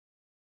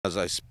As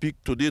I speak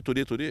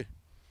today,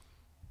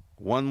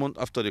 1 month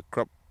after the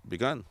crop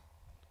began,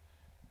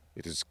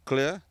 it is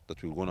clear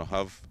that we're going to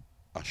have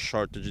a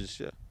shortage this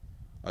year,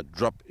 a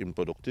drop in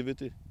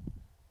productivity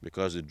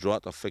because the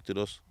drought affected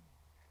us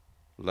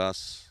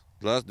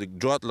the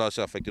drought last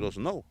year affected us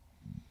now.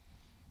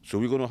 So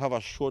we're going to have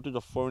a shortage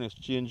of foreign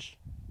exchange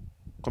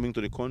coming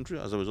to the country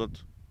as a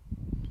result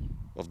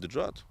of the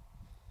drought.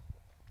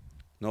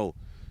 Now,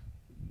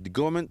 the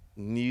government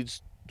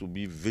needs to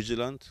be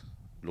vigilant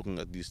looking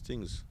at these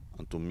things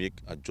and to make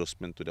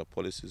adjustment to their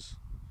policies.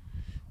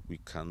 We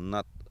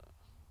cannot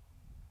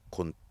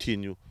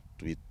continue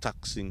to be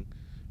taxing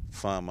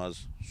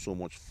farmers so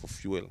much for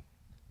fuel.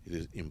 It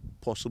is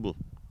impossible.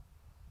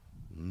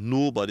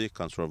 Nobody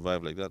can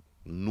survive like that.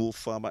 No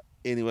farmer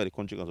anywhere in the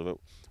country can survive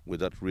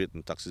with that rate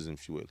in taxes and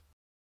fuel.